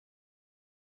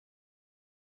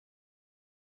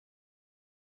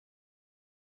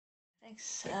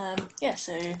Thanks. Yeah,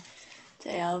 so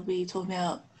today I'll be talking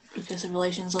about recursive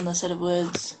relations on the set of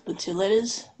words with two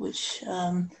letters, which,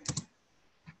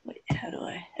 wait, how do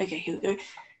I, okay, here we go.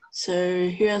 So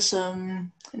here are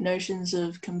some notions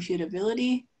of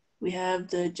computability. We have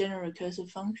the general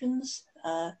recursive functions,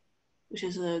 which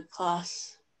is a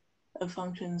class of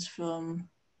functions from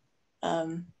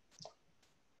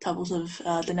tuples of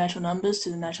the natural numbers to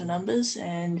the natural numbers,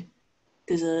 and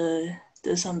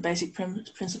there's some basic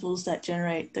principles that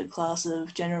generate the class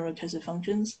of general recursive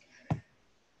functions,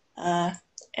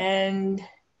 and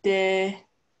they've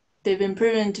been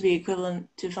proven to be equivalent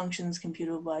to functions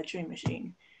computable by a Turing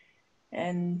machine.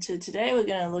 And so today we're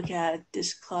going to look at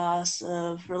this class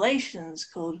of relations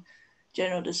called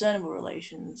general discernible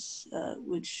relations,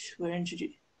 which were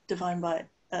introduced by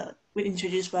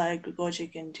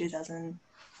Grzegorczyk in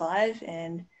 2005,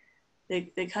 and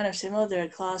they're kind of similar. They're a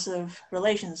class of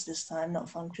relations this time, not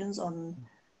functions, on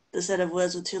the set of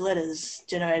words with two letters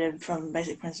generated from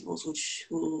basic principles, which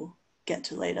we'll get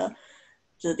to later,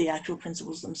 the actual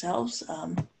principles themselves.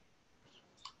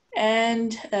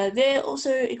 And they're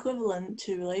also equivalent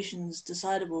to relations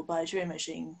decidable by a Turing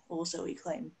machine, also we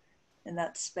claim. And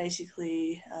that's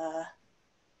basically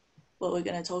what we're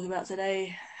going to talk about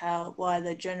today, why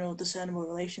the general discernible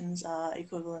relations are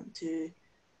equivalent to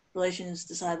relations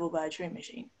decidable by a Turing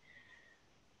machine.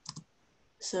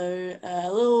 So a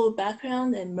little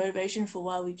background and motivation for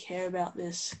why we care about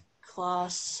this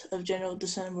class of general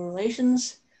discernible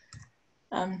relations.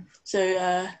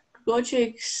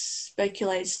 Grzegorczyk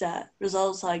speculates that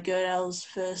results like Gödel's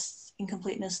first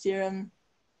incompleteness theorem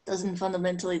doesn't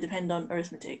fundamentally depend on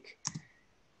arithmetic.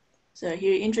 So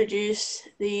he introduced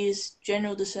these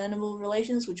general discernible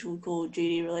relations, which we'll call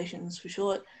GD relations for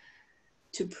short,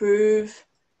 to prove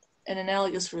an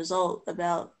analogous result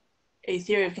about a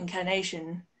theory of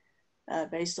concatenation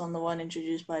based on the one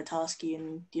introduced by Tarski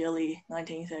in the early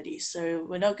 1930s. So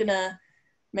we're not going to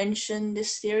mention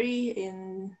this theory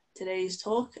in today's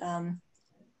talk,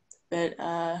 but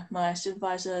my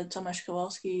supervisor, Tomasz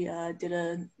Kowalski, did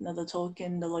another talk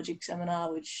in the logic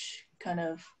seminar, which kind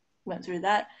of went through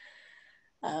that.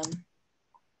 And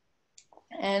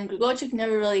Grzegorczyk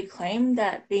never really claimed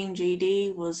that being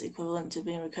GD was equivalent to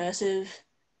being recursive,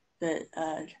 but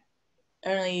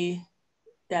only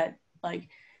that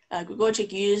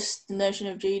Grzegorczyk used the notion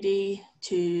of GD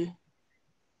to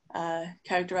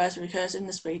characterize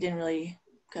recursiveness, but he didn't really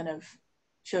kind of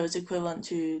show its equivalent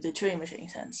to the Turing machine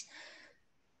sense,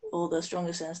 or the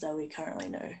stronger sense that we currently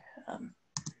know.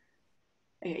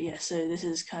 Okay, yeah, so this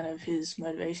is kind of his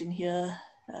motivation here.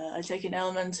 I take an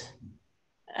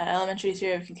elementary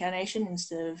theory of concatenation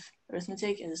instead of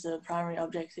arithmetic as the primary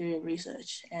object theory of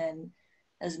research, and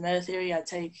as a meta theory, I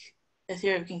take a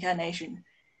theory of concatenation,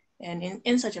 and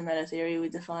in such a meta theory, we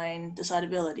define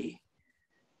decidability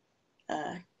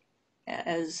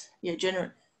as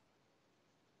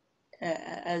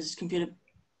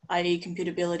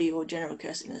computability or general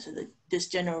recursiveness. So this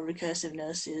general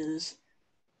recursiveness is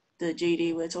the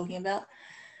GD we're talking about.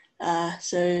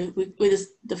 So we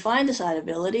define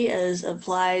decidability as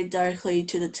applied directly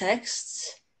to the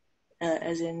texts,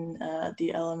 as in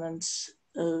the elements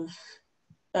of,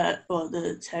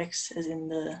 the text as in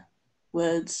the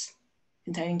words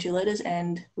containing two letters,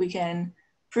 and we can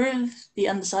prove the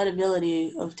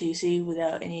undecidability of TC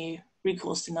without any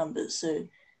recourse to numbers. So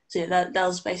yeah, that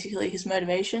was basically his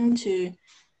motivation to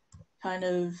kind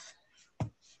of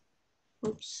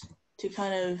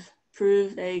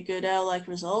prove a Gödel-like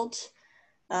result,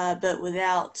 but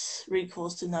without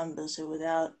recourse to numbers. So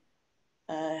without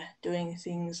doing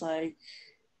things like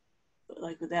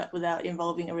without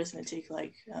involving arithmetic,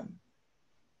 like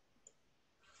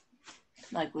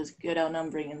with Gödel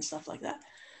numbering and stuff like that.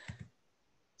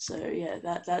 So yeah,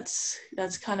 that's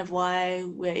kind of why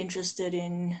we're interested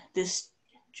in this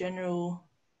general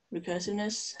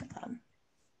recursiveness.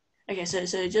 Okay,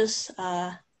 so just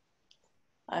I'm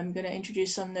going to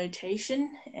introduce some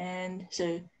notation, and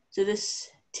so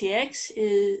this TX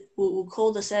is, we'll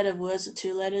call the set of words with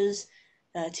two letters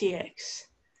TX.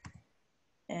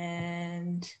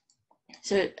 And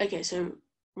so, okay, so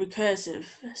recursive.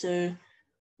 So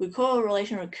we call a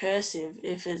relation recursive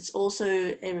if it's also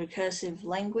a recursive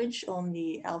language on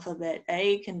the alphabet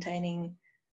A containing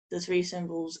the three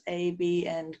symbols A, B,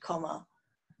 and comma.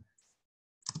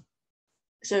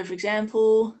 So for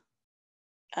example,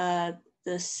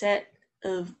 the set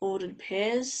of ordered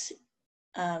pairs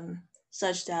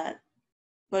such that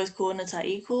both coordinates are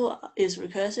equal is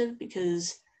recursive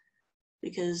because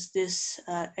this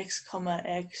x comma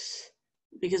x,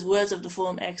 because words of the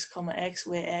form x comma x,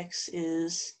 where x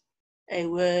is a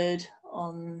word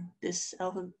on this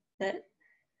alphabet,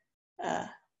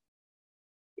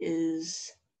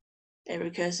 is a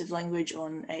recursive language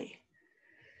on A.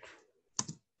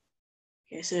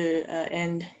 Okay, so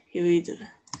and here we do.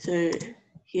 So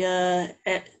here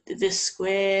at this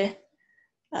square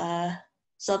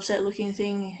subset looking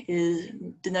thing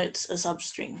denotes a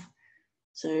substring.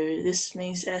 So this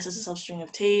means S is a substring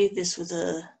of T. This with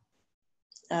a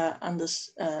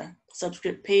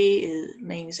subscript P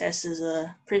means S is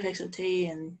a prefix of T,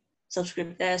 and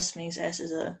subscript S means S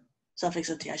is a suffix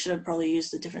of T. I should have probably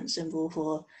used a different symbol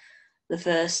for the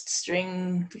first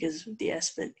string because of the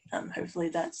S, but hopefully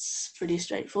that's pretty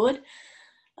straightforward.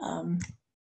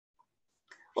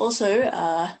 Also,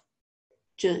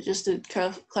 just a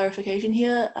clarification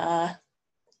here.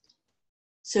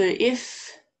 So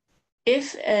if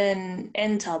an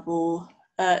n tuple,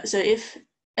 so if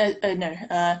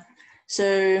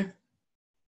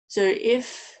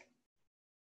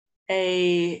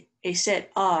a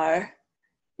set R,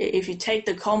 if you take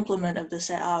the complement of the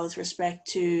set R with respect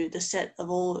to the set of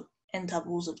all n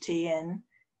tuples of Tn,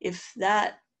 if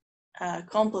that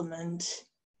complement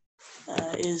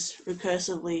is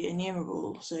recursively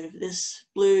enumerable, so if this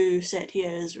blue set here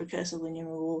is recursively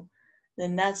enumerable,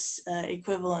 then that's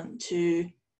equivalent to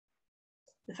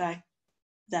the fact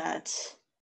that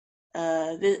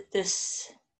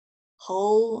this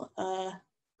whole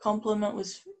complement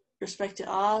with respect to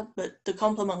R, but the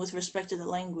complement with respect to the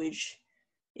language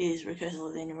is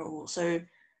recursively enumerable. So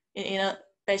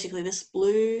basically this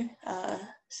blue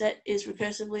set is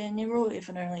recursively enumerable if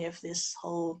and only if this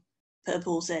whole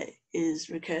purple set is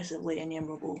recursively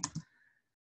enumerable.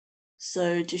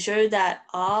 So to show that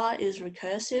R is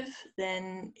recursive,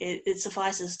 then it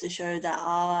suffices to show that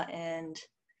R and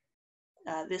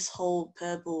this whole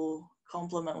purple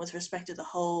complement with respect to the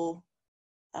whole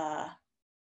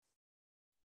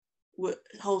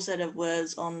set of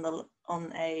words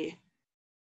on A,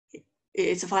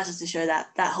 it suffices to show that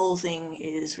that whole thing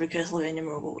is recursively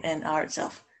enumerable in R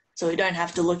itself. So we don't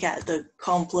have to look at the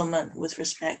complement with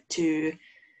respect to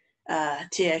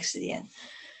Tx to the n.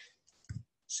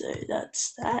 So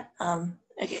that's that.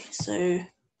 Okay, so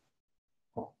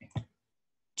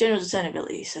general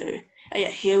discernibility. So yeah,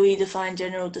 here we define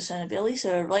general discernibility.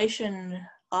 So a relation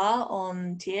R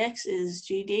on Tx is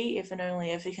GD if and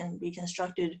only if it can be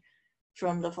constructed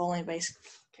from the following base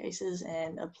cases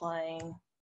and applying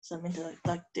some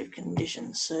inductive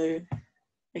conditions. So,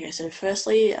 okay, so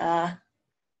firstly,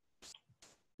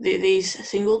 these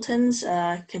singletons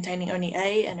containing only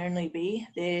A and only B,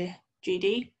 they're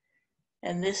GD.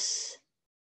 And this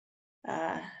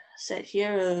set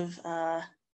here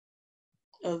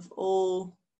of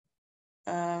all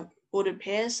ordered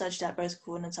pairs such that both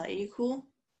coordinates are equal,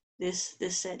 this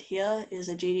set here is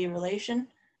a GD relation.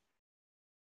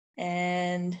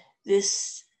 And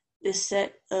this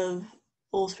set of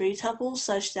all three tuples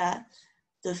such that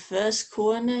the first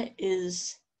coordinate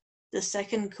is the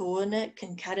second coordinate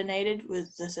concatenated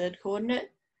with the third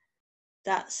coordinate,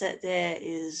 that set there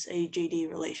is a GD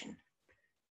relation.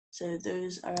 So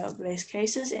those are our base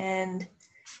cases, and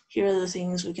here are the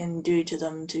things we can do to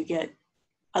them to get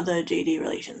other GD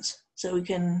relations. So we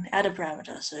can add a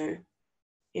parameter. So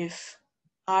if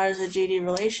R is a GD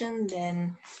relation,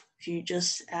 then if you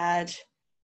just add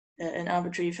an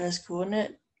arbitrary first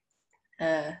coordinate,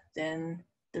 then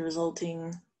the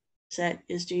resulting set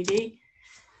is GD.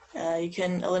 You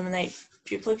can eliminate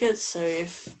duplicates. So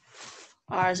if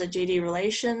R is a GD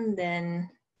relation, then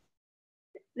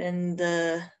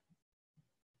the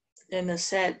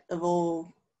set of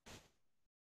all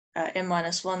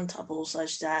n-1 tuples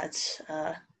such that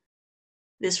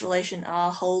this relation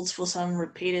R holds for some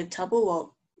repeated tuple.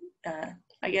 Well,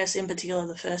 I guess in particular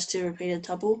the first two repeated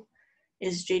tuple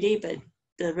is GD, but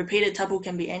the repeated tuple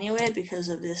can be anywhere because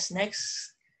of this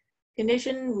next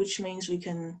condition, which means we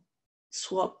can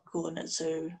swap coordinates.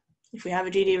 So if we have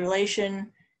a GD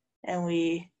relation and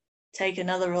we take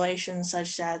another relation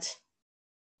such that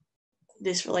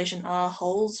this relation R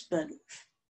holds, but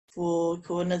for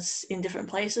coordinates in different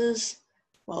places,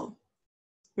 well,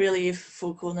 really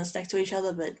for coordinates next to each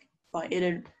other, but by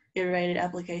iterated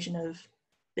application of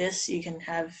this, you can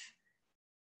have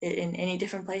it in any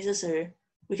different places. So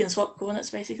we can swap coordinates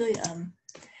basically.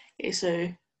 Okay,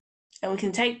 so, and we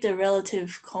can take the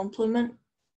relative complement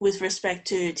with respect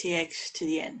to Tx to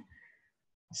the n.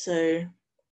 So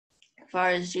as far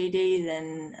as GD,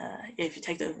 then if you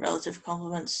take the relative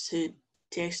complements to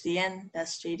Tx to the n,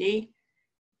 that's GD.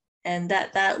 And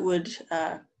that would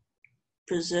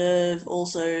preserve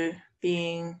also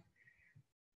being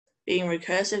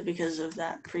recursive because of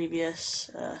that previous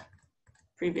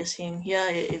thing here.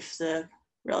 If the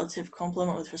relative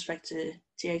complement with respect to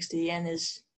Tx to the n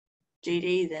is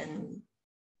GD, then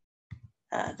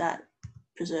that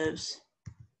preserves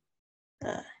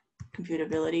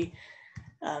computability.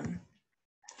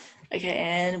 Okay,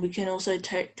 and we can also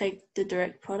take the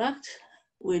direct product,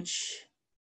 which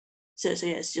so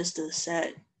yeah, it's just a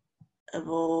set of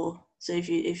all. So if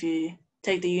you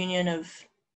take the union of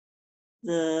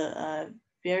the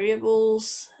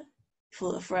variables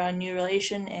for our new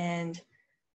relation, and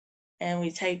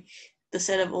we take the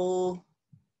set of all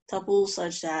tuples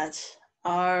such that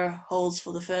R holds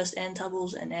for the first n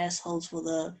tuples and S holds for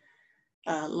the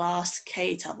last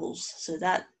k tuples. So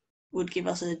that would give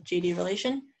us a GD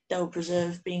relation that will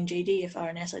preserve being GD if R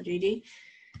and S are GD.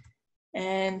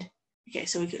 And okay,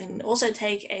 so we can also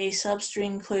take a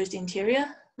substring closed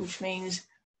interior, which means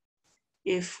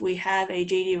if we have a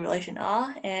GD relation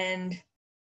R and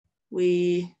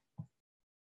we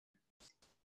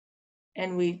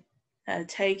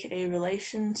take a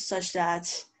relation such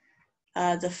that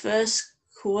the first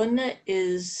coordinate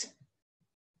is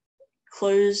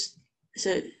closed,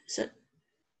 so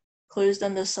closed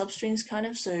under substrings kind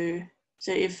of. So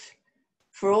if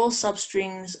for all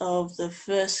substrings of the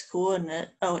first coordinate,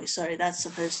 oh wait, sorry, that's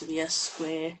supposed to be a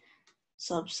square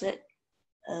subset.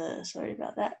 Sorry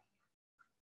about that.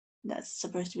 That's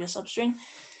supposed to be a substring.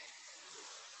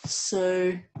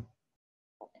 So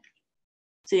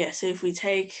yeah, so if we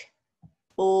take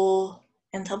all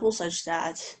n tuples such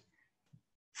that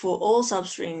for all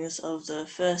substrings of the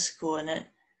first coordinate,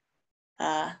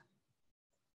 R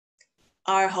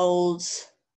holds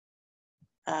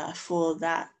for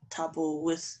that tuple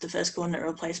with the first coordinate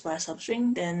replaced by a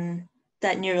substring, then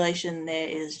that new relation there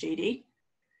is GD.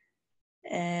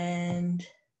 And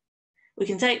we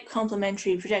can take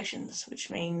complementary projections, which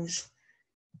means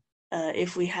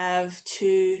if we have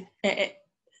two,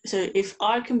 so if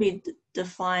R can be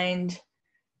defined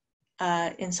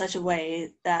in such a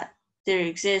way that there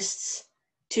exists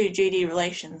two GD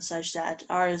relations such that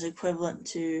R is equivalent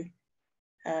to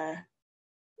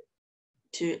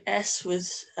S with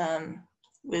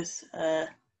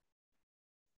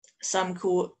some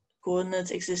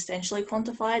coordinates existentially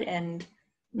quantified, and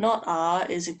not R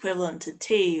is equivalent to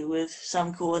T with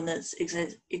some coordinates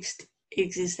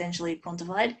existentially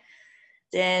quantified,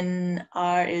 then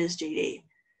R is GD.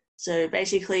 So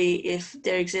basically, if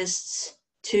there exists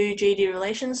two GD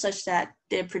relations such that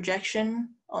their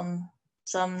projection on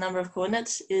some number of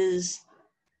coordinates is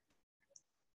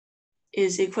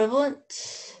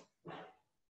equivalent,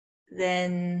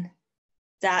 then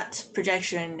that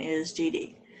projection is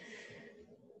GD.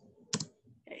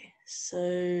 Okay,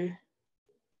 so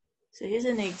here's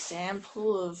an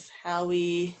example of how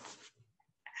we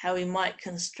might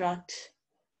construct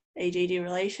a GD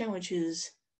relation, which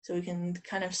is, so we can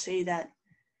kind of see that.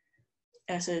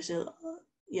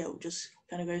 Yeah, we'll just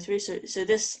kind of go through. So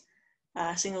this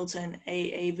singleton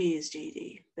AB is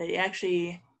GD, but it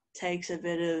actually takes a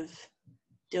bit of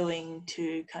doing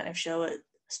to kind of show it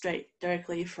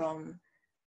directly from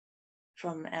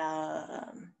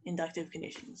our inductive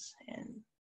conditions and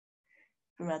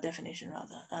from our definition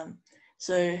rather.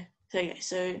 So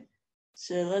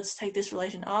let's take this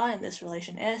relation R and this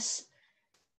relation S.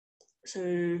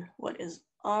 So what is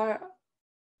R?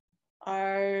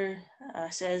 R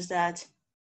says that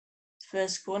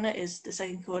first coordinate is the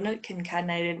second coordinate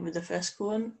concatenated with the first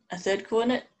coordinate, a third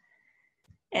coordinate,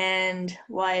 and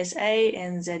Y is A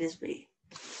and Z is B.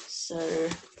 So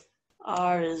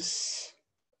R is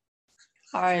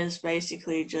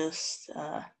basically just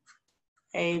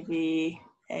A, B,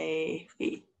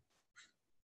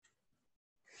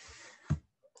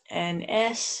 and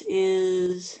S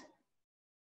is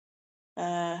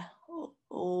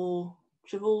all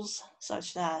triples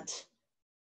such that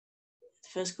the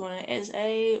first coordinate is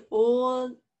A,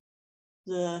 or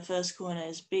the first coordinate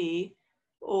is B,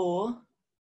 or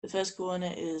the first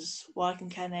coordinate is Y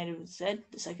concatenated with Z.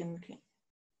 The second,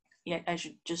 yeah, I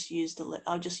should just use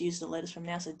I'll just use the letters from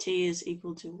now. So T is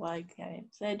equal to Y concatenated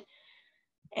with Z,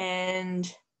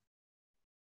 and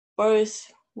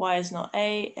both Y is not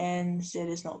A and Z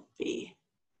is not B.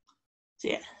 So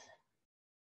yeah.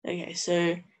 Okay,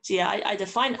 so yeah, I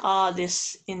define R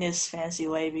in this fancy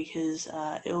way because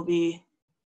it will be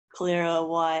clearer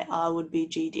why R would be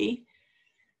GD.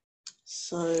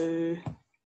 So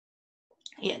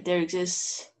yeah, there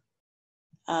exists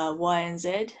Y and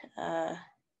Z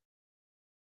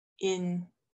in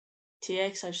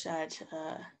TX such that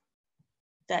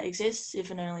that exists if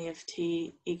and only if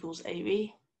T equals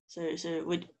AB. So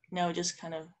we're just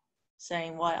kind of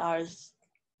saying why R is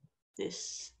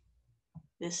this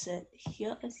set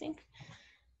here, I think.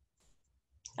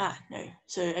 No.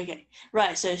 So okay,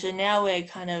 right. So now we're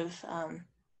kind of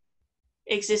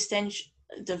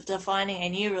defining a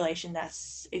new relation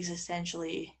that's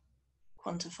existentially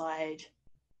quantified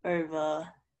over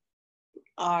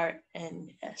R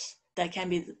and S. That can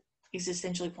be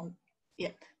existentially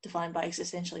defined by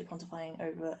existentially quantifying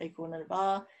over a coordinate of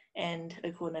R and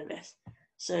a coordinate of S.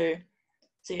 So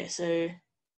we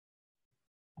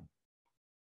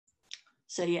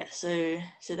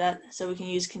can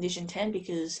use condition 10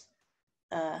 because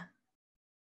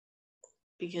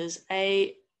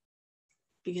AB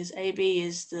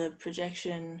is the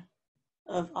projection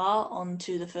of R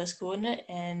onto the first coordinate,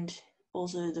 and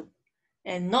also the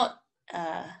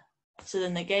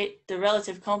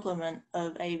relative complement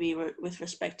of AB with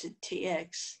respect to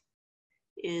TX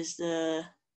is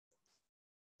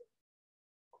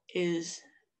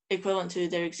equivalent to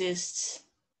there exists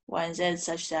Y and Z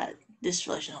such that this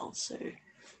relation holds. So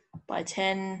by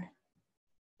 10,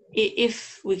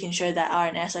 if we can show that R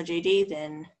and S are GD,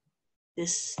 then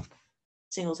this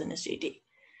singleton is GD.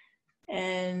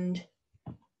 And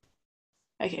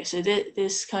okay, so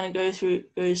this kind of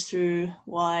goes through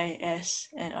Y, S,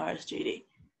 and R as GD.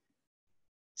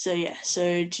 So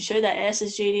so to show that S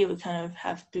is GD, we kind of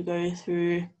have to go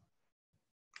through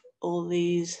all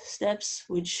these steps,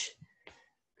 which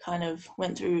kind of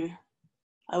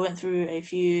I went through a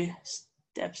few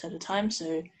steps at a time.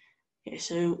 So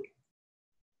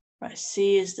right,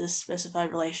 C is the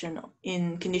specified relation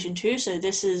in condition 2. So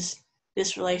this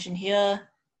relation here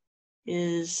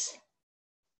is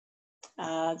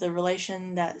the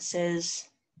relation that says,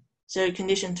 so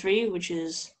condition 3, which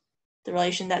is the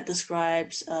relation that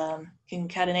describes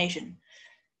concatenation.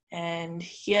 And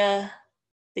here,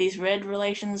 these red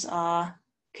relations are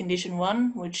condition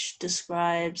 1, which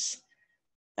describes,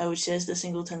 which says the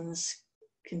singleton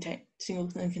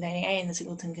containing A and the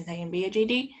singleton containing B are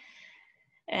GD.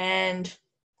 And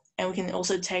we can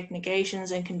also take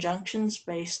negations and conjunctions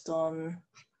based on,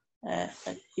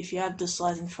 if you have the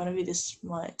slides in front of you,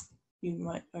 you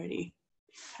might already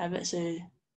have it. So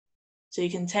you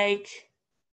can take,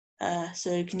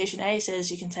 so condition A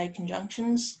says you can take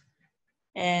conjunctions,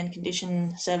 and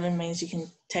condition 7 means you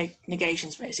can take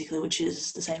negations, basically, which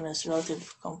is the same as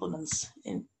relative complements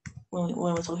when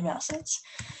we're talking about sets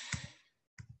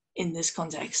in this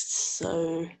context.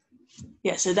 So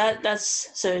so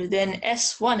so then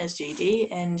S1 is GD,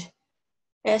 and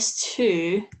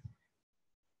S2,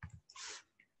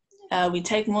 we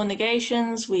take more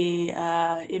negations, we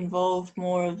involve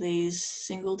more of these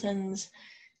singletons,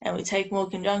 and we take more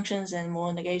conjunctions and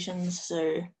more negations.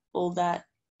 So all that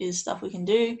is stuff we can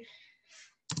do.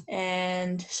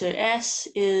 And so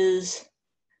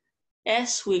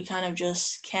we kind of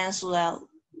just cancel out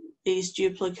these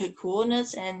duplicate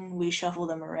coordinates and we shuffle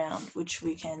them around, which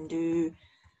we can do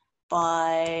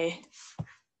by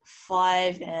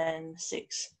 5 and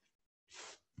 6.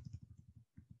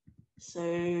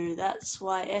 So that's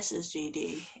why S is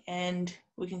GD. And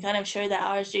we can kind of show that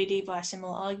R is GD by a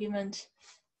similar argument,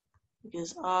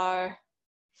 because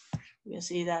we can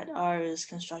see that R is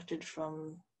constructed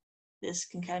from this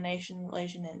concatenation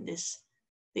relation, and these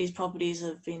properties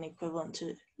have been equal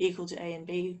to A and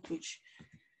B, which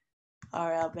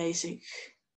are our base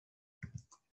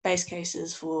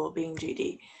cases for being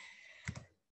GD.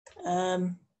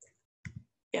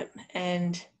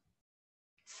 And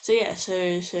so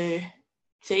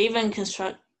even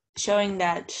showing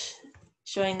that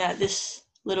this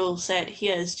little set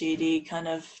here is GD kind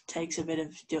of takes a bit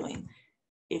of doing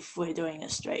if we're doing a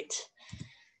straight.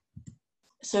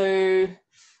 So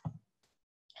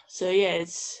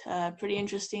it's pretty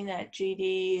interesting that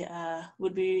GD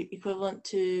would be equivalent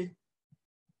to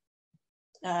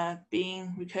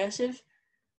being recursive,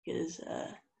 because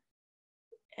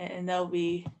and that'll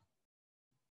be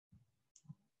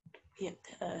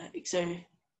so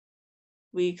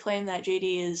we claim that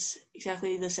GD is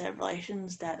exactly the set of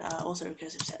relations that are also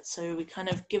recursive sets. So we kind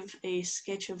of give a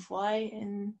sketch of why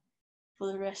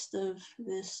for the rest of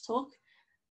this talk.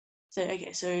 So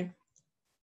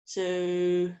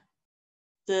so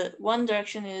the one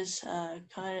direction is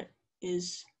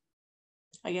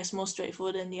I guess more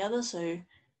straightforward than the other. So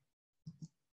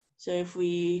if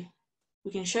we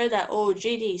can show that all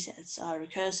GD sets are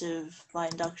recursive by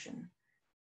induction.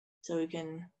 So we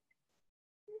can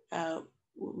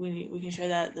show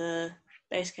that the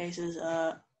base cases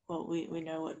are, well, we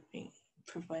know what being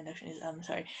proof by induction is.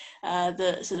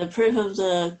 So the proof of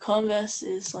the converse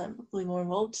is slightly more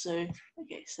involved. So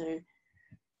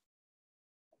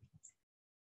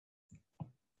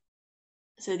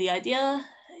so the idea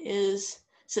is,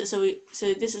 so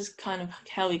this is kind of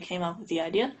how we came up with the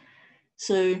idea.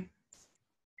 So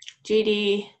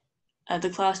GD, the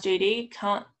class GD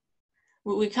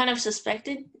we kind of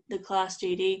suspected the class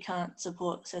GD can't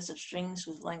support sets of strings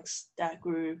with lengths that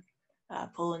grew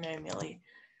polynomially.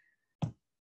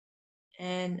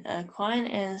 And Quine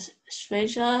and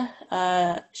Schweitzer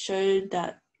showed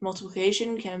that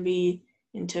multiplication can be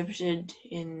interpreted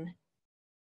in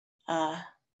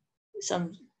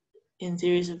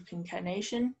theories of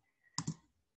concatenation,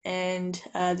 and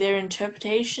their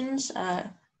interpretations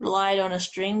relied on a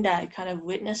string that kind of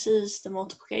witnesses the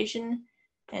multiplication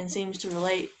and seems to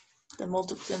relate the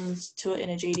multiplicand to it in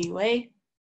a GD way.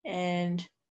 And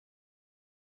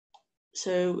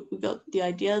so we got the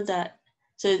idea that,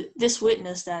 so this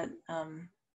witness that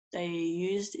they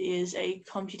used is a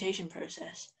computation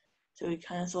process. So we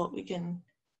kind of thought we can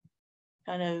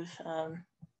kind of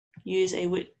use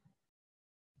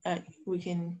we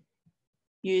can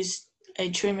use a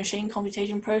Turing machine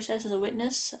computation process as a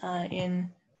witness in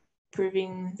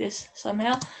proving this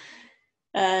somehow.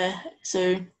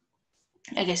 So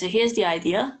here's the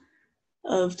idea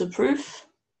of the proof.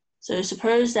 So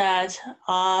suppose that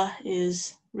R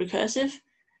is recursive,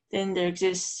 then there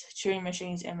exists Turing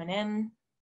machines M and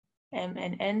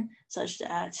N, such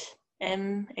that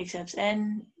M accepts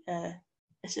N.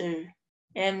 So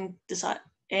M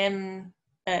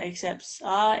accepts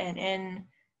R and N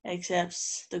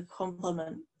accepts the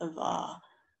complement of R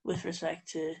with respect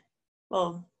to,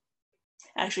 well,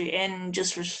 actually N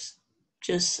just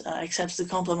accepts the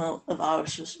complement of R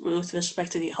with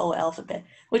respect to the whole alphabet,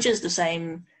 which is the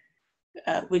same,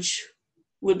 which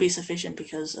would be sufficient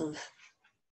because of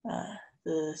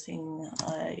the thing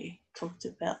I talked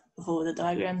about before, the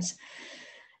diagrams.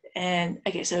 And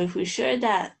okay, so if we show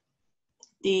that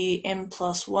the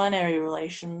n+1 area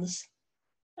relations,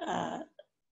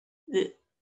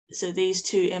 so these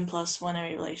two n+1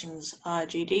 area relations are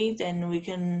GD, then we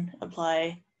can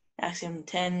apply axiom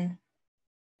 10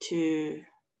 to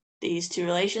these two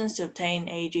relations to obtain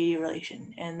a GD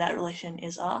relation, and that relation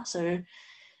is R. So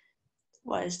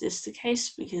why is this the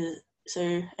case? Because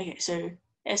so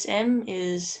SM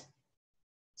is,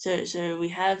 so we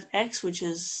have X, which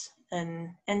is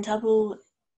an n tuple,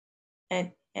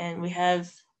 and we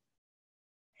have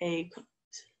an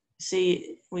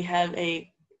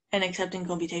accepting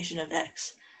computation of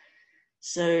X.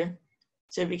 So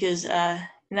because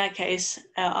in that case,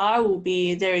 our R will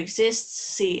be, there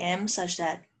exists CM such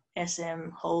that SM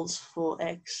holds for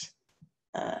X,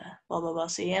 blah blah blah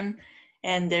CM,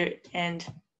 and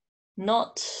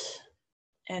not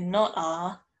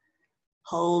R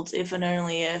holds if and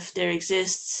only if there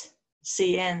exists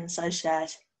Cn such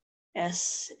that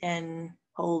Sn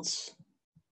holds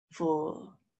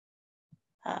for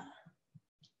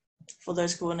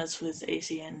those coordinates with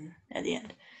ACN at the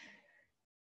end.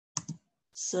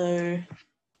 So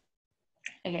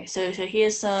okay, so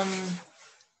here's some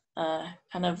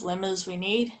kind of lemmas we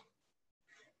need.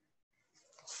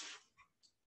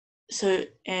 So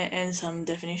and some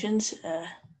definitions.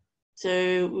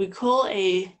 So we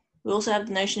also have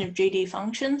the notion of GD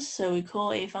functions. So we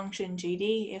call a function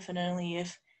GD if and only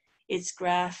if its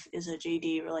graph is a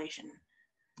GD relation.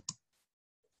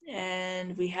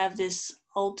 And we have this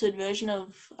altered version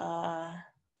of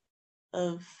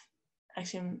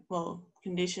axiom, well,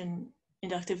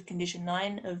 inductive condition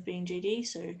 9 of being GD.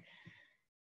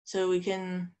 So we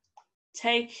can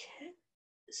take,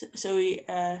 so we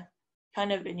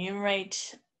kind of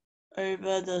enumerate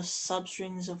over the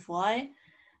substrings of Y,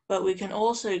 but we can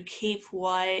also keep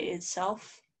Y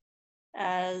itself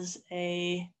as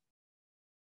a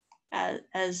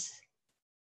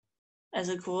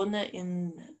coordinate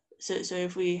in, so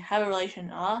if we have a relation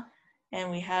R and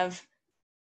we have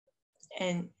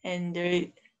and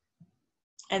the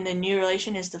new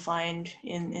relation is defined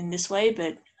in this way,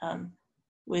 but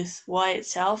with Y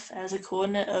itself as a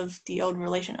coordinate of the old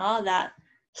relation R, that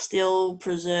still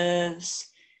preserves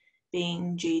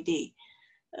being GD.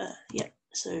 Yeah,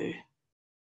 so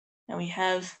now we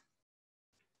have,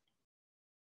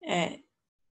 and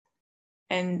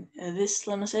this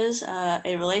lemma says a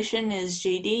relation is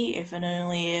GD if and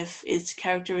only if its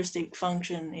characteristic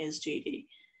function is GD.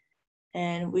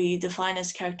 And we define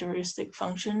its characteristic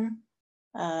function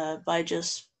by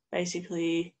just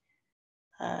basically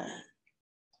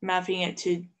mapping it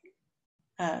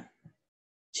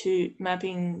to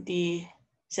mapping the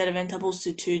set of n tuples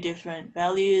to two different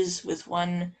values, with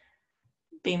one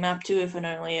being mapped to if and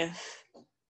only if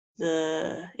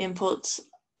the inputs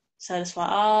satisfy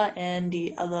R, and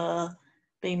the other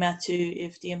being mapped to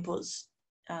if the inputs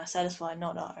satisfy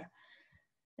not R.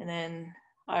 And then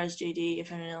R is GD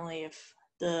if and only if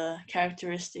the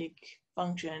characteristic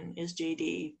function is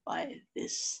GD by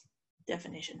this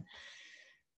definition.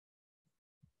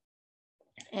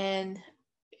 And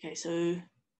okay, so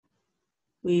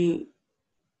we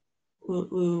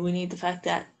need the fact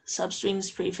that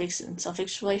substrings, prefix, and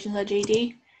suffix relations are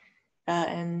GD,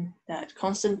 and that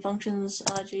constant functions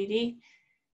are GD,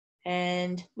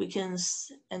 and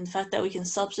the fact that we can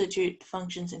substitute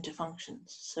functions into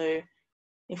functions. So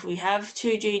if we have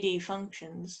two GD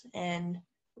functions and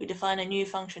we define a new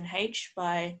function h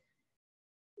by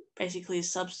basically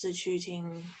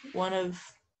substituting one of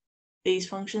these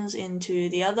functions into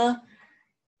the other,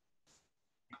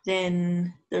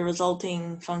 then the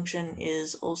resulting function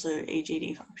is also a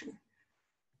GD function.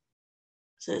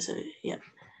 So yeah.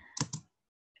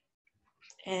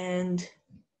 And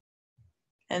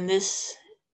this,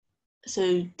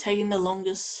 so taking the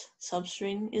longest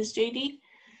substring is GD.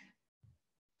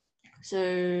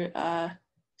 So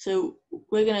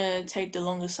we're gonna take the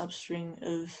longest substring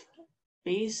of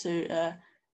B. So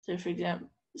for example,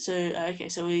 okay,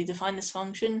 so we define this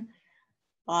function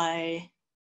by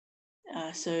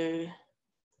so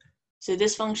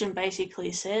this function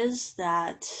basically says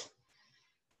that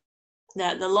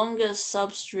the longest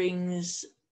substrings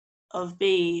of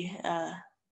B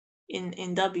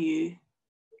in W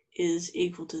is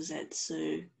equal to Z.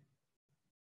 So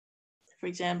for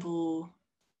example,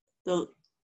 LSB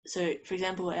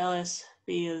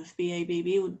of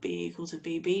BABB would be equal to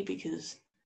BB because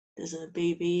there's a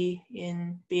BB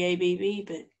in BABB,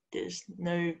 but there's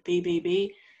no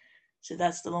BBB, so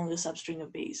that's the longest substring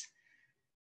of B's.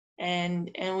 And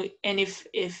if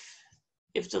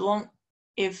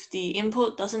the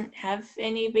input doesn't have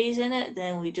any B's in it,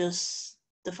 then we just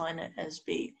define it as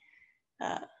B.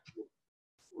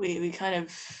 We kind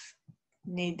of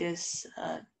need this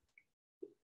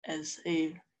as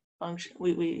a function.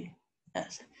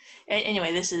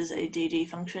 Anyway, this is a GD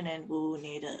function, and we'll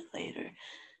need it later.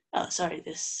 Sorry,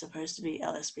 this is supposed to be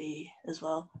LSB as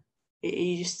well. It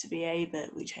used to be A,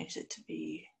 but we changed it to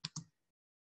B.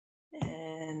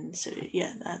 And so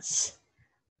yeah, that's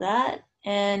that.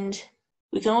 And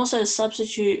we can also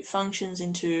substitute functions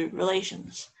into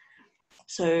relations.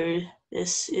 So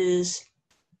this is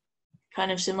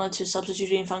kind of similar to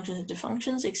substituting functions into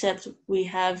functions, except we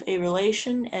have a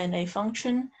relation and a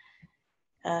function.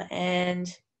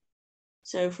 And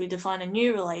so if we define a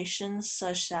new relation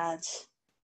such that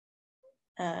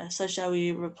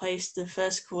we replace the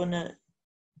first coordinate,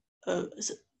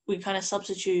 we kind of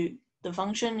substitute the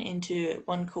function into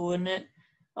one coordinate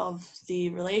of the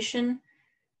relation.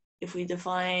 If we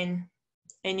define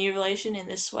a new relation in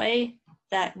this way,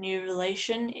 that new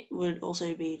relation would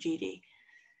also be GD.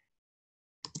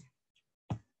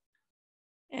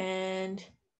 And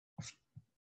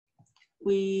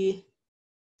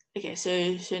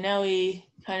so now we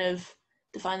kind of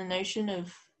define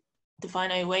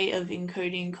a way of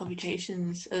encoding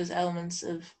computations as elements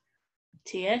of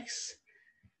TX.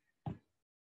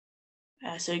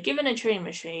 So given a Turing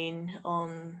machine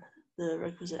on the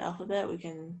requisite alphabet,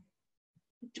 the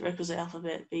requisite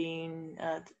alphabet being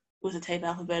with a tape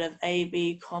alphabet of A,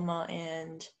 B, comma,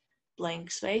 and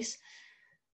blank space.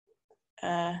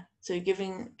 So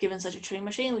given such a Turing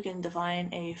machine, we can define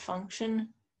a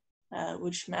function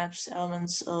which maps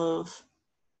elements of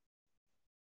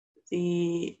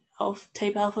the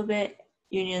tape alphabet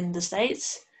union the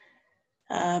states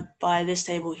by this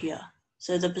table here.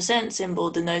 So the percent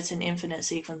symbol denotes an infinite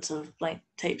sequence of blank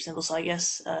tape symbols. So I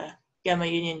guess gamma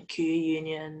union Q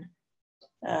union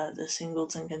the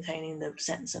singleton containing the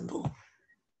percent symbol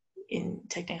in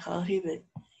technicality, but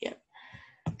yeah.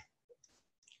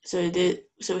 So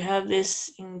we have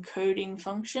this encoding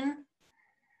function,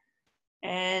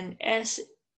 and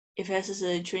if S is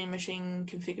a Turing machine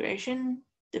configuration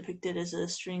depicted as a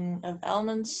string of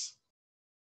elements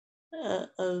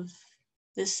of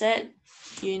this set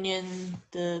union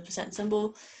the percent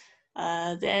symbol,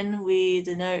 then we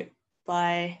denote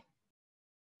by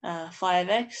phi of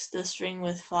x the string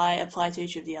with phi applied to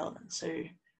each of the elements.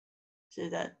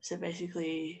 So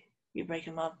basically you break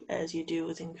them up as you do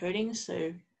with encoding.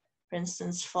 So for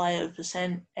instance, phi of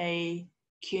percent a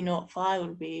q naught phi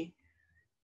would be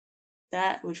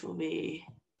that, which will be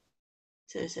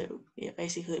so yeah,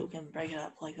 basically we can break it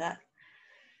up like that.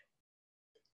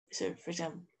 So for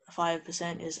example,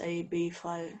 5% is A, B,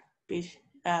 5, B,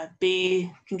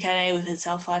 B concatenated with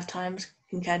itself 5 times,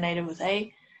 concatenated with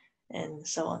A, and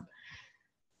so on.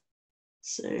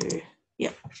 So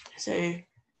yeah, so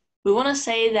we want to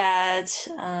say that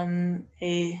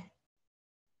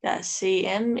that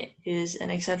CM is an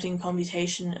accepting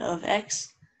computation of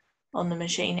X on the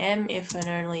machine M if and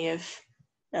only if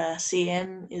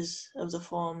CM is of the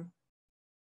form.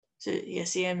 So yeah,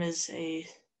 CM is a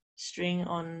string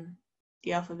on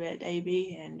the alphabet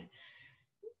AB, and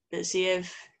but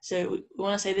CF, so we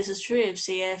want to say this is true if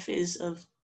CM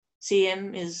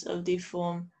is of the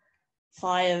form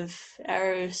phi of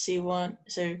arrow C1.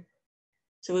 So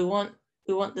we want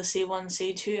the C1,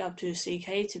 C2 up to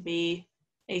CK to be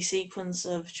a sequence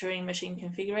of Turing machine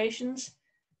configurations,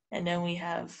 and then we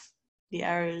have the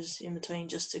arrows in between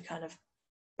just to kind of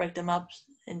break them up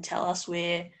and tell us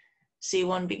where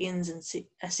C1 begins and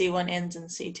C1 ends and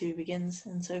C2 begins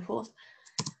and so forth.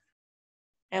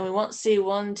 And we want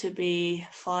C1 to be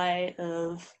phi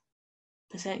of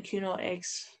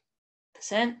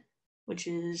 %Q0x%, which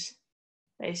is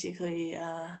basically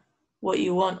what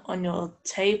you want on your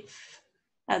tape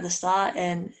at the start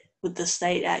and with the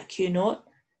state at Q0,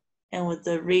 and with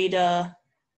the reader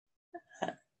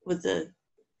with the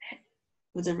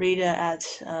reader at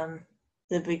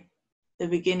the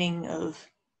beginning of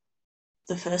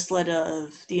the first letter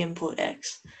of the input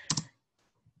X.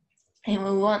 And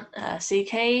we want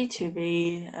CK to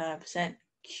be %QY%,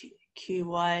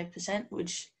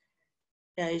 which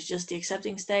is just the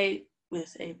accepting state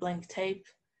with a blank tape.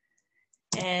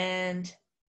 And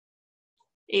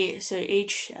so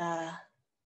each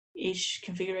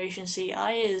configuration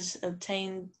CI is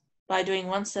obtained by doing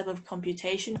one step of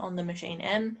computation on the machine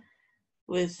M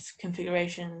with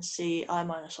configuration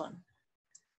CI-1.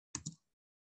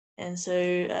 And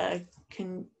so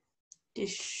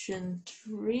condition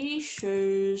 3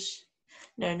 shows,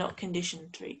 no, not condition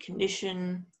 3,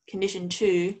 condition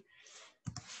 2.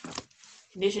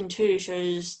 Condition 2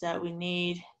 shows that we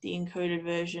need the encoded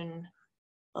version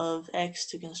of X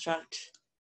to construct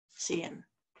CM,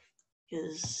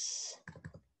 because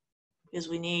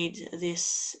we need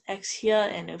this X here,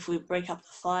 and if we break up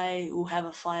the phi, we'll have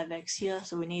a phi of X here,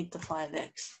 so we need the phi of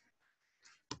X.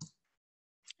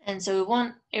 And so we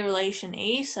want a relation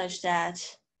E such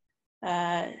that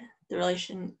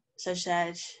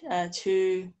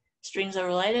two strings are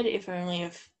related if only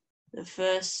if the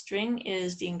first string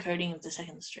is the encoding of the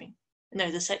second string.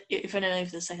 No, if and only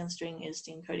if the second string is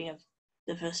the encoding of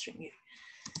the first string U.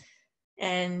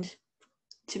 And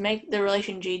to make the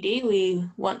relation GD, we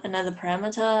want another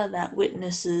parameter that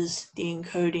witnesses the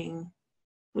encoding.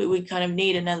 We kind of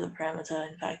need another parameter,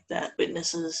 in fact, that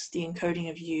witnesses the encoding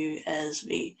of U as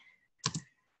V.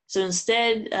 So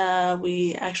instead,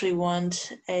 we actually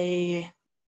want a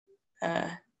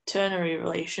ternary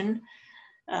relation,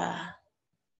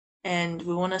 and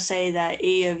we want to say that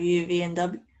E of U, V,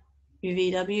 and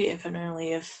UVW, if and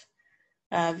only if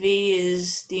V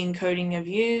is the encoding of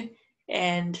U,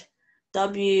 and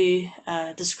W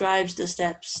describes the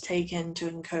steps taken to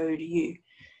encode U.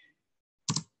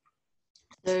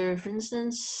 So for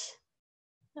instance,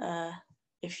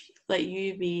 if let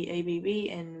U be ABB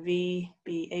and V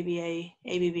be ABA,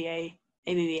 ABBA,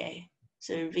 ABBA.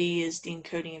 So V is the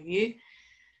encoding of U.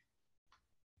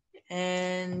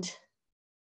 And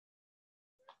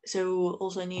so we'll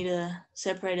also need a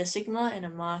separator sigma and a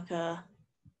marker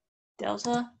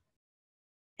delta.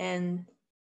 And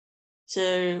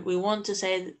so we want to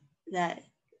say that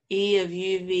E of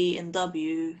U, V, and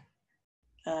W,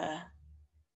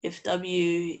 if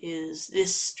W is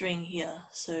this string here.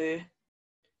 So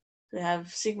we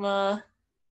have sigma,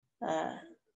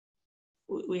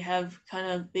 we have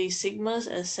kind of these sigmas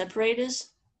as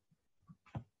separators,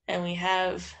 and we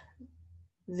have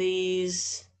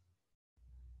these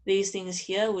things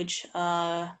here, which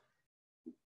are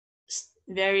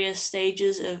various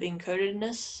stages of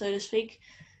encodedness, so to speak.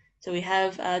 So we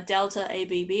have delta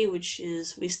ABB, which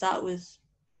is, we start with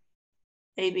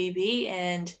ABB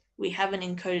and we haven't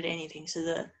encoded anything. So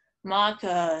the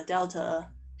marker delta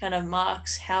kind of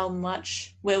marks how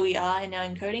much, where we are in our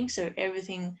encoding. So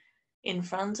everything in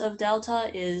front of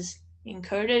delta is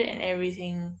encoded and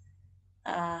everything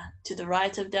to the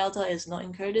right of delta is not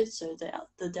encoded. So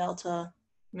the delta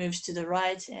moves to the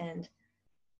right, and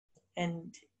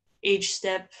each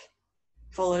step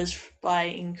follows by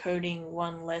encoding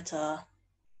one letter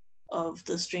of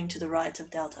the string to the right of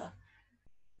delta.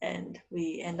 And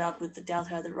we end up with the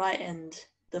delta at the right and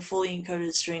the fully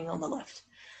encoded string on the left.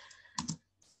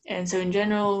 And so in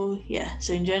general,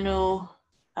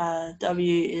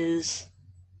 W is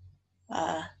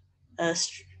a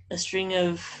string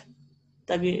of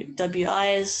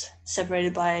WIs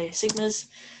separated by sigmas,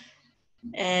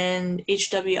 and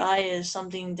each WI is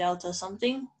something delta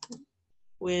something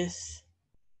with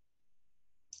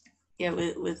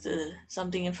the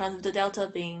something in front of the delta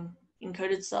being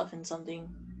encoded stuff and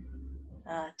something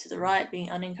to the right being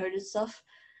unencoded stuff.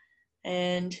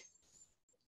 And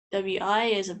WI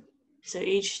is so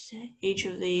each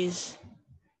of these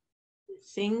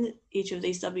things, each of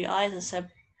these WIs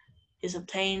is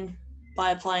obtained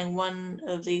by applying one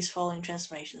of these following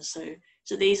transformations. So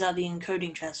So these are the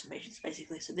encoding transformations,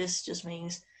 basically. So this just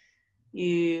means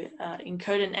you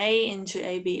encode an A into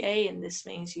ABA, and this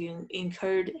means you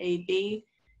encode AB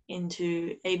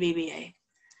into ABBA.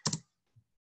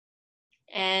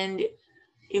 And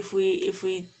if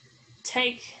we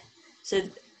take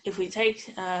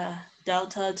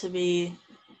delta to be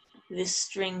this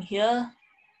string here,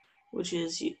 which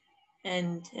is,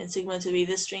 and sigma to be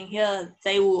this string here,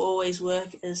 they will always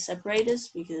work as separators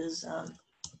because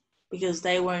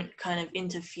they won't kind of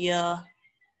interfere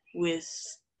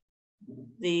with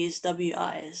these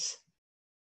WIs,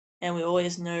 and we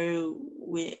always know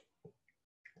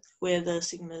where the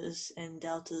sigmas and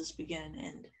deltas begin and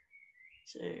end.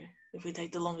 So if we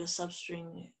take the longest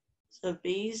substring of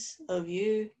B's of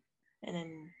U, and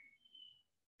then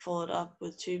follow it up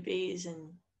with 2 B's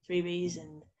and 3 B's,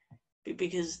 and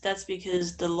because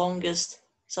the longest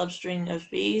substring of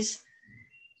B's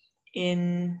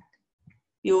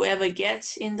you'll ever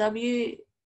get in W,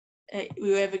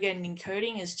 we'll ever get an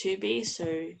encoding is 2 B's.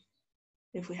 So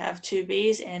if we have 2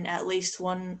 B's and at least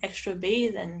one extra B,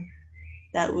 then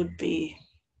that would be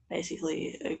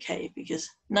basically okay, because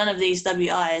none of these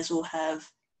WIs will have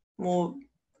more,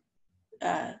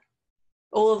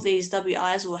 all of these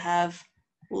WIs will have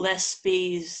less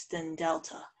B's than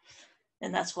delta,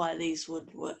 and that's why these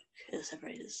would work as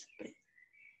separators,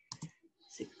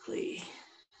 basically.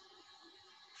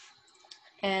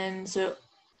 And so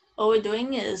all we're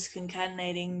doing is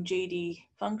concatenating GD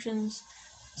functions.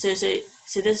 So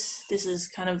this is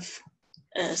kind of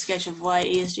a sketch of why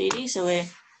E is GD. So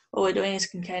all we're doing is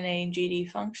concatenating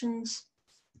GD functions,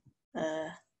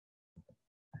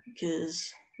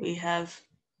 because we have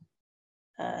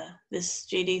this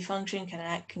GD function can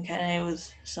concatenate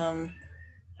with some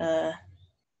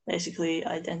basically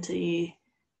identity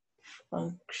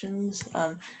functions,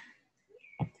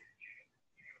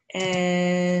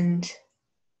 and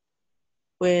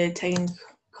we're taking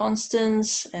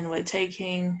constants, and we're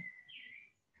taking,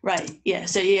 right, yeah,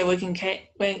 so yeah, we're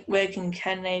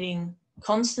concatenating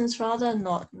constants rather,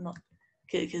 not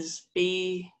because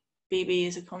BB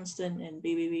is a constant and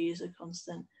BBB is a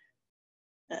constant,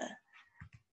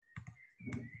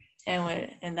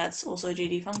 and that's also a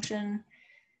GD function,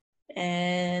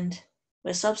 and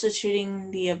we're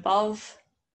substituting the above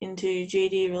into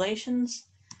GD relations.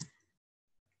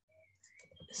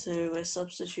 So we're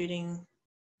substituting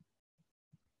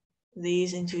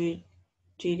these into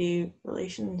GD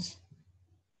relations,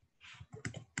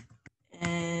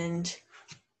 and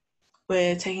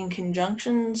we're taking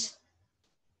conjunctions.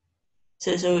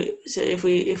 So if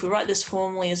we write this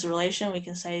formally as a relation, we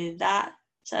can say that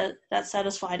that's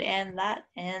satisfied and that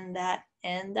and that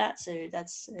and that. So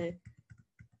that's a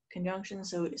conjunction.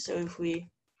 So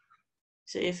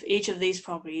if each of these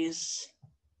properties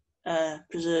are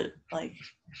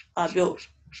built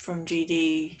from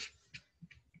GD,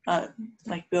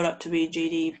 like built up to be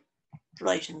GD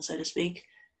relations, so to speak,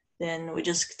 then we're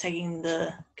just taking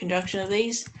the conjunction of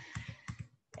these,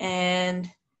 and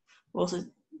we're also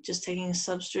just taking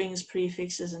substrings,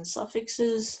 prefixes, and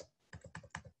suffixes.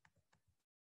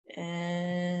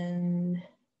 And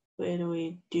where do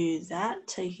we do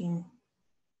that?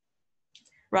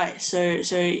 Right, so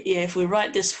yeah, if we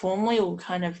write this formally, we'll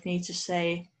kind of need to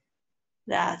say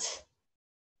that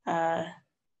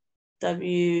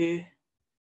W.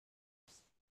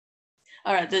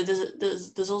 All right,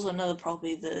 there's also another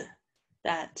property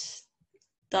that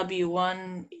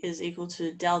W1 is equal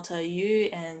to delta U,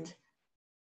 and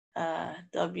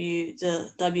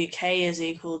the WK is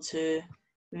equal to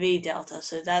V delta.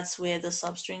 So that's where the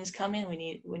substrings come in.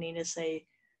 We need to say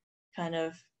kind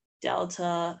of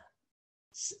delta,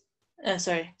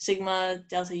 sigma,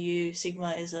 delta U.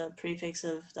 Sigma is a prefix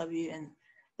of W, and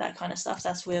that kind of stuff.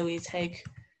 That's where we take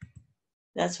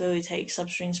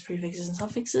substrings, prefixes, and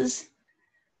suffixes,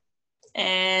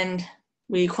 and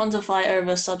we quantify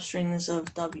over substrings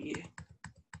of W.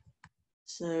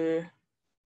 So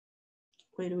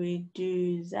where do we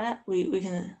do that? We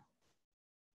can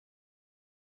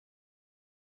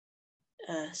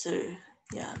sorry,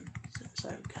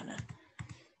 kind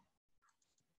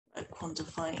of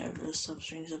quantifying over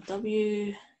substrings of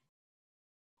W.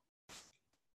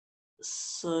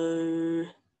 So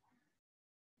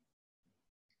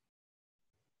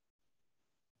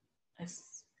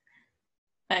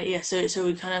so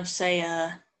we kind of say,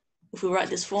 if we write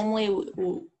this formally,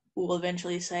 we'll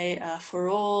eventually say for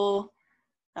all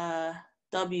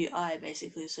WI,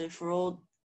 basically. So for all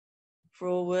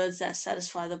words that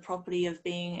satisfy the property of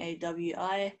being a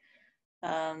WI,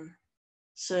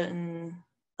 certain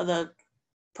other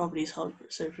properties hold.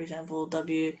 So for example,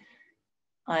 WI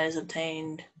is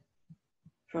obtained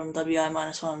from wi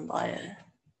minus 1 by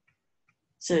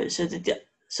to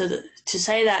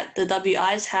say that the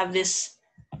wi's have this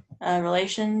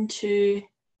relation to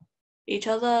each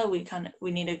other,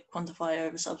 we need to quantify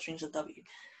over substrings of w.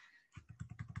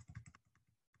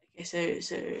 Okay,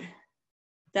 so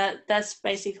that's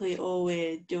basically all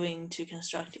we're doing to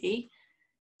construct E,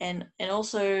 and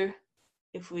also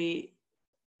if we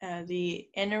the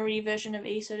n-ary version of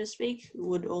E, so to speak,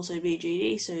 would also be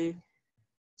GD.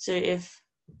 So if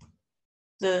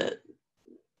the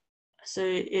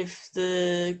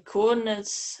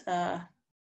coordinates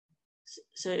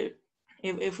so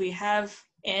if we have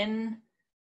n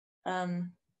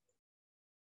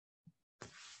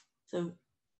so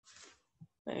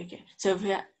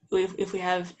if we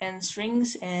have n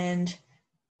strings and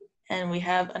we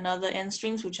have another n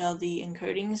strings, which are the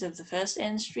encodings of the first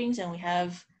n strings, and we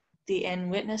have the n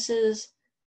witnesses,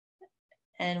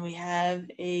 and we have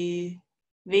a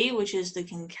V, which is the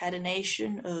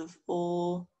concatenation of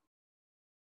all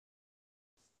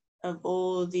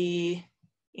the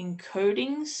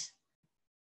encodings,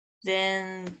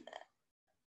 then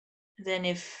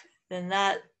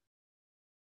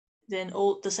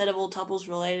all the set of all tuples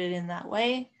related in that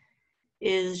way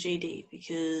is GD,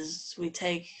 because we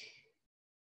take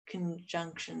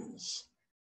conjunctions.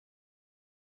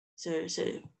 So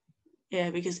yeah,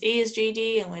 because E is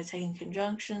GD and we're taking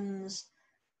conjunctions,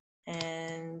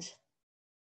 and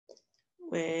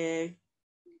we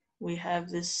have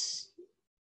this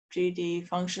GD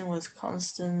function with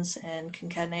constants and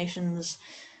concatenations.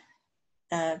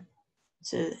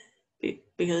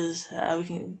 Because we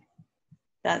can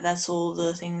that's all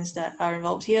the things that are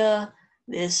involved here.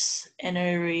 This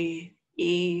n-ary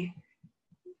E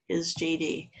is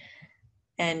GD.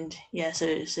 And yeah, so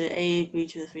A B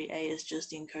to the 3A is just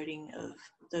the encoding of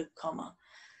the comma.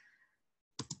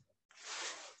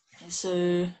 So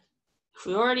if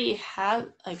we already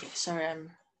have, okay, sorry,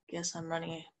 guess I'm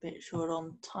running a bit short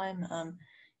on time.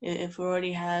 If we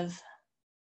already have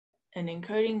an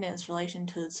encoding, then its relation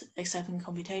to its accepting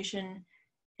computation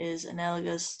is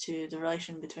analogous to the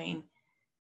relation between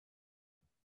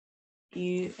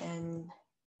U and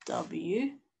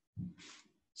W.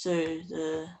 So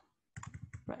the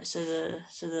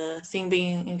thing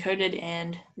being encoded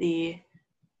and the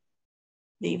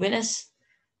witness.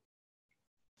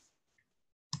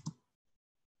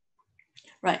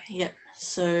 Right, yep.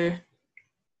 So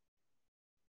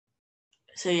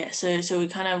we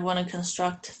kind of want to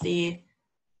construct the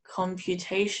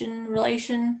computation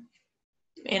relation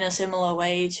in a similar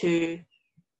way to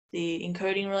the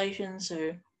encoding relation.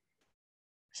 So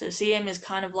CM is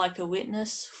kind of like a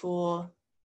witness for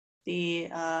the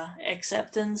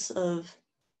acceptance of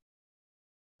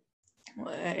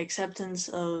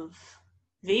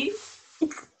V.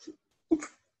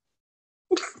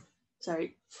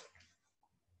 Sorry.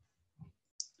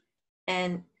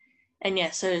 And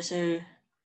yeah,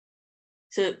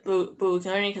 but we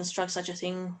can only construct such a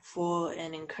thing for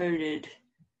an encoded,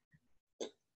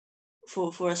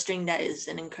 for a string that is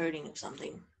an encoding of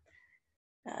something.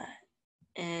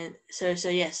 And so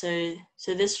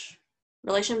this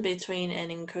relation between an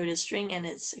encoded string and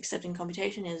its accepting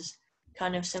computation is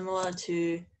kind of similar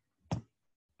to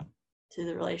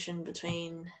the relation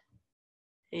between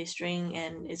a string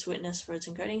and its witness for its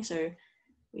encoding. So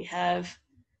we have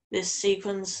this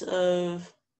sequence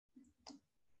of,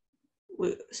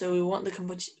 so we want the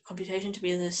computation to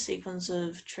be this sequence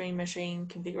of Turing machine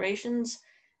configurations,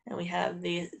 and we have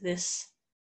this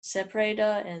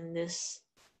separator and this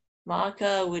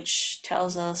marker, which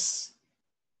tells us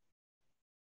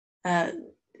where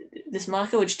the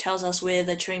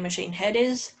Turing machine head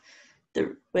is,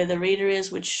 where the reader is,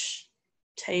 which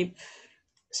tape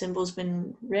symbol's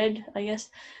been read, I guess,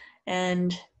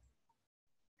 and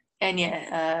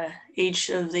yeah, each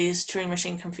of these Turing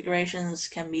machine configurations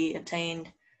can be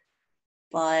obtained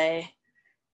by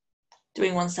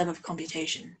doing one step of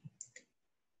computation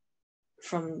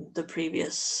from the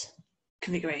previous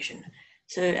configuration.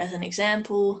 So as an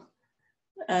example,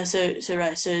 so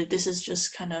this is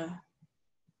just kind of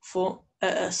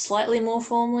slightly more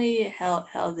formally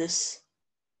how this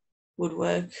would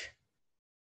work.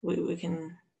 We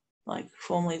can like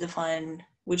formally define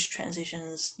which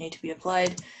transitions need to be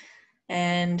applied,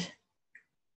 and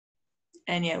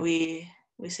yeah, we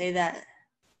say that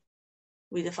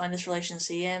we define this relation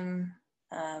CM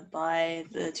by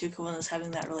the two coordinates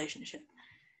having that relationship,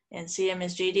 and CM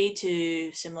is GD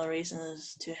to similar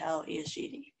reasons to how E is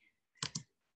GD.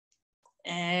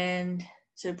 And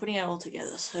so putting it all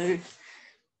together, so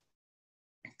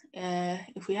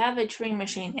if we have a Turing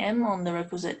machine M on the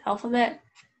requisite alphabet,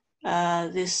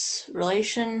 this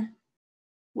relation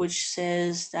which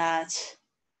says that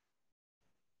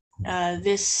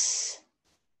this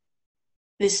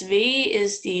V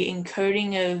is the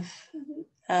encoding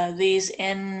of these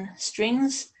n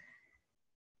strings,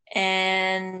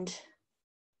 and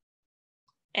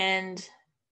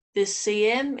this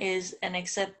CM is an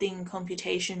accepting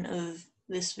computation of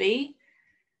this V.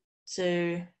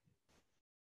 So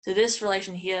this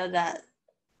relation here that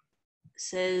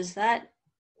says that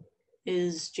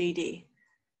is GD.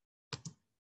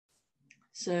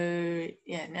 So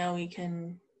yeah, now we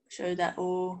can show that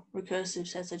all recursive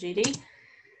sets are GD.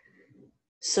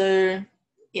 So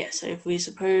yeah, so if we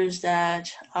suppose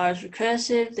that R is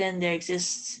recursive, then there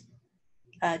exists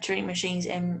Turing machines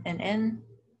M and N,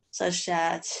 such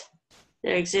that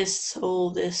there exists all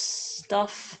this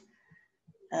stuff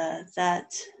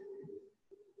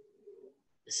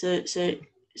so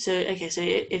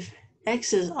if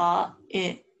X is R,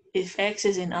 if X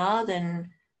is in R, then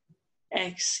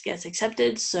X gets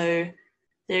accepted. So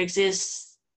there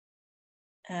exists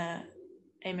a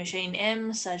machine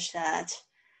M such that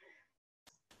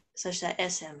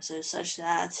SM, so such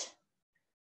that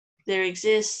there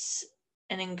exists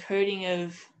an encoding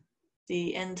of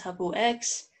the n tuple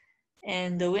X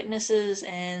and the witnesses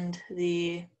and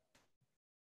the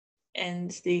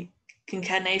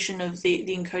concatenation of the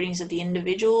encodings of the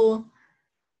individual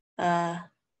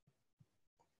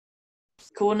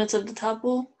coordinates of the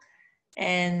tuple,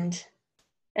 and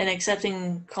an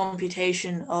accepting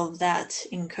computation of that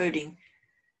encoding.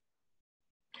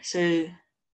 So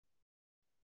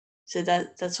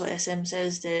that's what SM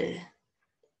says,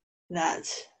 that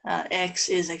X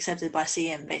is accepted by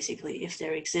CM, basically, if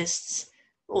there exists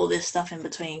all this stuff in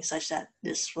between such that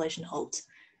this relation holds.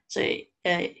 So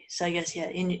I guess, yeah,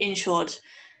 in short,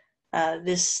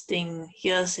 this thing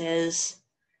here says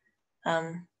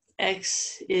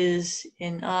X is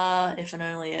in R if and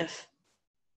only if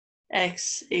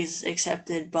X is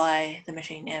accepted by the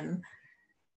machine M.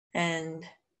 And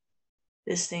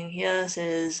this thing here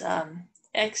says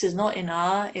X is not in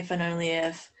R if and only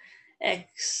if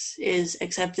X is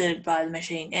accepted by the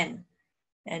machine N.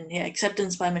 And yeah,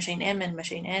 acceptance by machine M and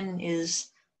machine N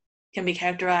can be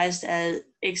characterized as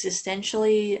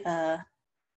existentially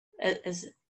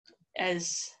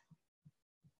as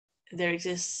there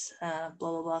exists blah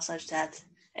blah blah such that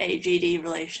a GD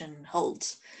relation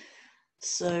holds.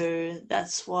 So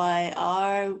that's why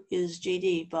R is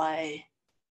GD by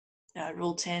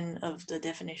rule 10 of the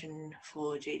definition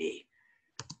for GD.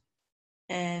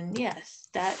 And yes,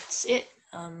 that's it.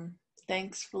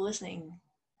 Thanks for listening.